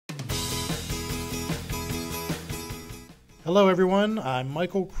Hello everyone, I'm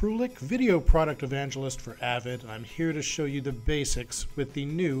Michael Krulik, Video Product Evangelist for Avid, and I'm here to show you the basics with the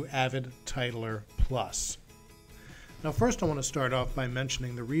new Avid Titler Plus. Now first I want to start off by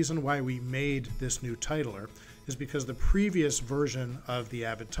mentioning the reason why we made this new titler is because the previous version of the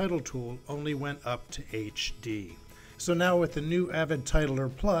Avid Title tool only went up to HD. So now with the new Avid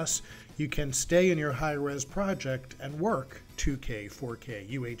Titler Plus, you can stay in your high-res project and work 2K, 4K,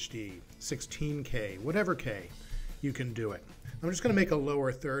 UHD, 16K, whatever K. You can do it. I'm just going to make a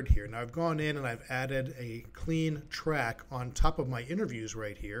lower third here. Now I've gone in and I've added a clean track on top of my interviews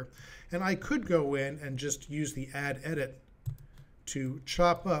right here. And I could go in and just use the add edit to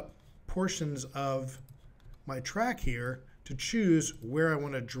chop up portions of my track here to choose where I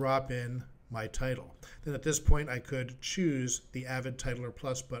want to drop in my title. Then at this point I could choose the Avid Titler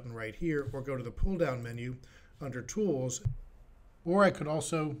Plus button right here or go to the pull down menu under Tools, or I could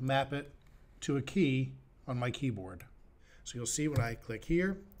also map it to a key on my keyboard. So you'll see when I click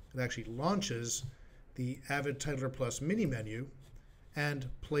here, it actually launches the Avid Titler Plus mini menu and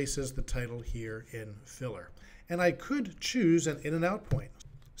places the title here in filler. And I could choose an in and out point.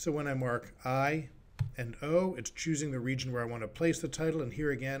 So when I mark I and O, it's choosing the region where I want to place the title, and here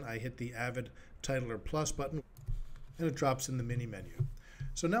again I hit the Avid Titler Plus button and it drops in the mini menu.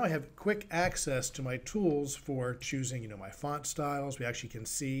 So now I have quick access to my tools for choosing, my font styles. We actually can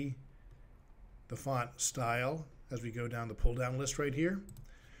see the font style as we go down the pull down list right here.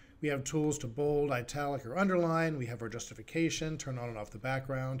 We have tools to bold, italic, or underline. We have our justification, turn on and off the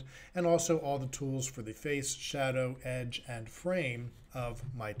background, and also all the tools for the face, shadow, edge, and frame of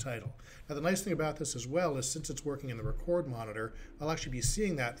my title. Now the nice thing about this as well is since it's working in the record monitor, I'll actually be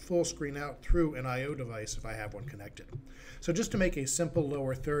seeing that full screen out through an I/O device if I have one connected. So just to make a simple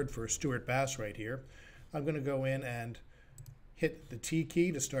lower third for Stuart Bass right here, I'm going to go in and hit the T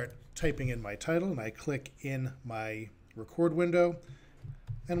key to start typing in my title, and I click in my record window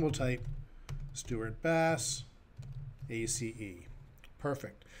and we'll type Stuart Bass ACE.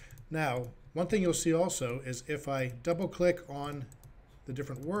 Perfect. Now one thing you'll see also is if I double click on the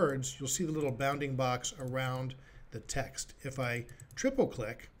different words, you'll see the little bounding box around the text. If I triple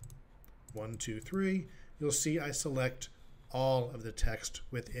click 1, 2, 3, you'll see I select all of the text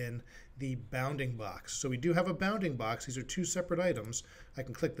within the bounding box. So we do have a bounding box. These are two separate items. I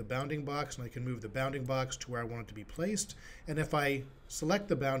can click the bounding box and I can move the bounding box to where I want it to be placed. And if I select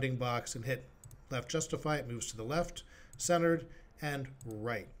the bounding box and hit left justify, it moves to the left, centered, and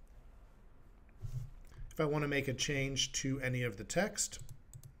right. If I want to make a change to any of the text,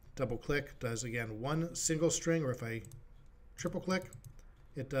 double click does again one single string, or if I triple click,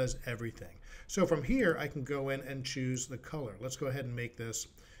 it does everything. So from here, I can go in and choose the color. Let's go ahead and make this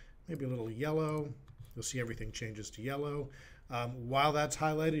maybe a little yellow. You'll see everything changes to yellow. While that's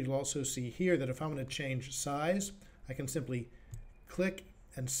highlighted, you'll also see here that if I'm going to change size, I can simply click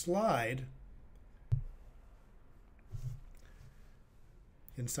and slide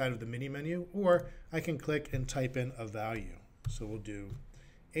inside of the mini menu, or I can click and type in a value. So we'll do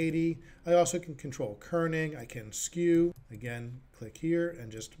 80. I also can control kerning. I can skew. Again, click here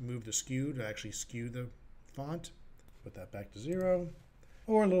and just move the skew to actually skew the font. Put that back to 0.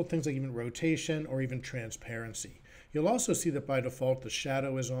 Or little things like even rotation or even transparency. You'll also see that by default the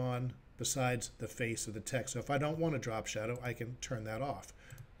shadow is on besides the face of the text. So if I don't want a drop shadow, I can turn that off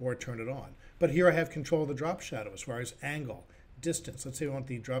or turn it on. But here I have control of the drop shadow as far as angle, distance. Let's say we want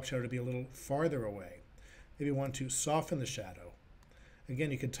the drop shadow to be a little farther away. Maybe we want to soften the shadow.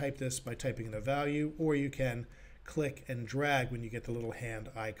 Again, you could type this by typing in a value, or you can click and drag when you get the little hand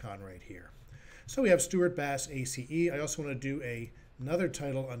icon right here. So we have Stuart Bass ACE. I also want to do another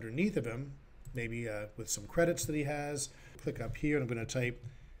title underneath of him, maybe with some credits that he has. Click up here and I'm going to type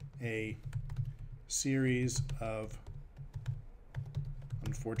a series of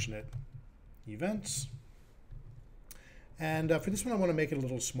unfortunate events. And for this one I want to make it a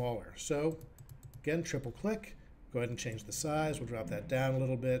little smaller. So again, triple click. Go ahead and change the size. We'll drop that down a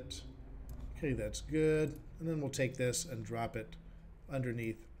little bit. Okay, that's good. And then we'll take this and drop it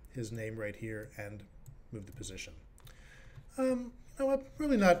underneath his name right here and move the position. I'm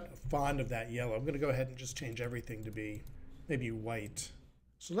really not fond of that yellow. I'm going to go ahead and just change everything to be maybe white.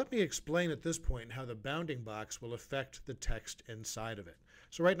 So let me explain at this point how the bounding box will affect the text inside of it.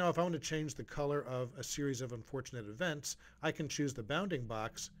 So right now, if I want to change the color of a series of unfortunate events, I can choose the bounding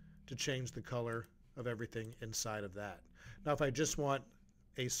box to change the color of everything inside of that. Now if I just want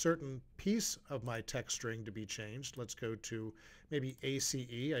a certain piece of my text string to be changed, let's go to maybe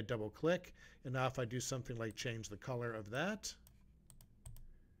ACE, I double click, and now if I do something like change the color of that,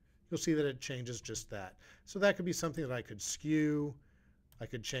 you'll see that it changes just that. So that could be something that I could skew, I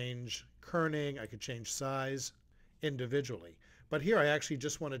could change kerning, I could change size. individually. But here I actually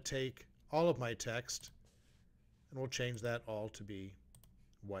just want to take all of my text, and we'll change that all to be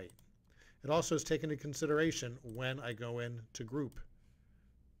white. It also is taken into consideration when I go in to group.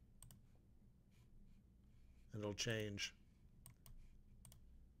 And it'll change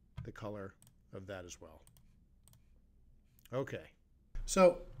the color of that as well. Okay,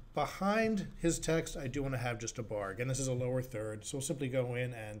 so behind his text, I do want to have just a bar. Again, this is a lower third, so we'll simply go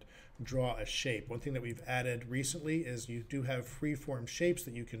in and draw a shape. One thing that we've added recently is you do have free-form shapes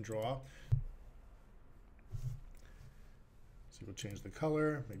that you can draw. So we'll change the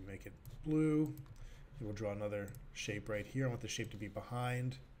color, maybe make it blue. And we'll draw another shape right here. I want the shape to be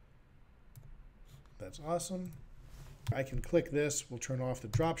behind. That's awesome. I can click this. We'll turn off the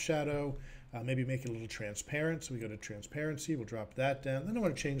drop shadow, maybe make it a little transparent. So we go to transparency. We'll drop that down. Then I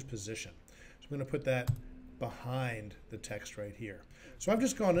want to change position. So I'm going to put that behind the text right here. So I've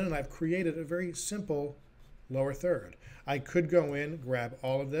just gone in and I've created a very simple lower third. I could go in, grab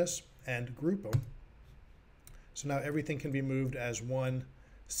all of this, and group them. So now everything can be moved as one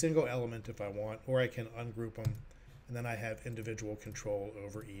single element if I want, or I can ungroup them, and then I have individual control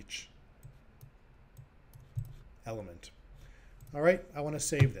over each element. All right, I want to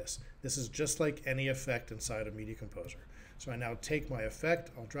save this. This is just like any effect inside of Media Composer. So I now take my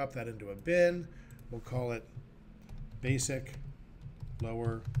effect, I'll drop that into a bin. We'll call it basic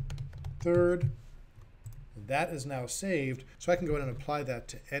lower third. That is now saved, so I can go in and apply that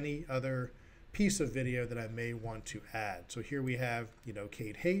to any other piece of video that I may want to add. So here we have,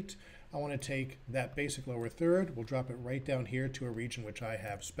 Kate Haight. I want to take that basic lower third. We'll drop it right down here to a region which I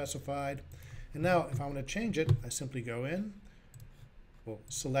have specified. And now if I want to change it, I simply go in, we'll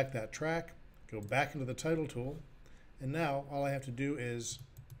select that track, go back into the title tool, and now all I have to do is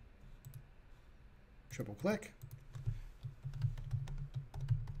triple click,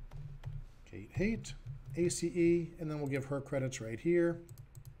 Kate Haight, ACE, and then we'll give her credits right here.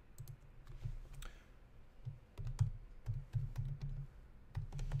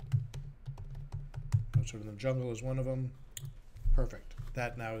 Sort of in the Jungle is one of them. Perfect.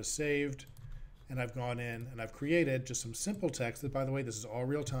 That now is saved. And I've gone in and I've created just some simple text that, by the way, this is all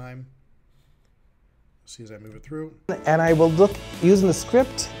real time. See as I move it through. And I will look using the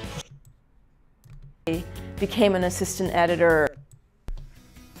script. Became an assistant editor.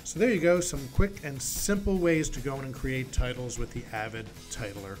 So there you go, some quick and simple ways to go in and create titles with the Avid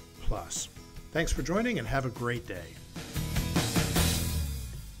Titler Plus. Thanks for joining and have a great day.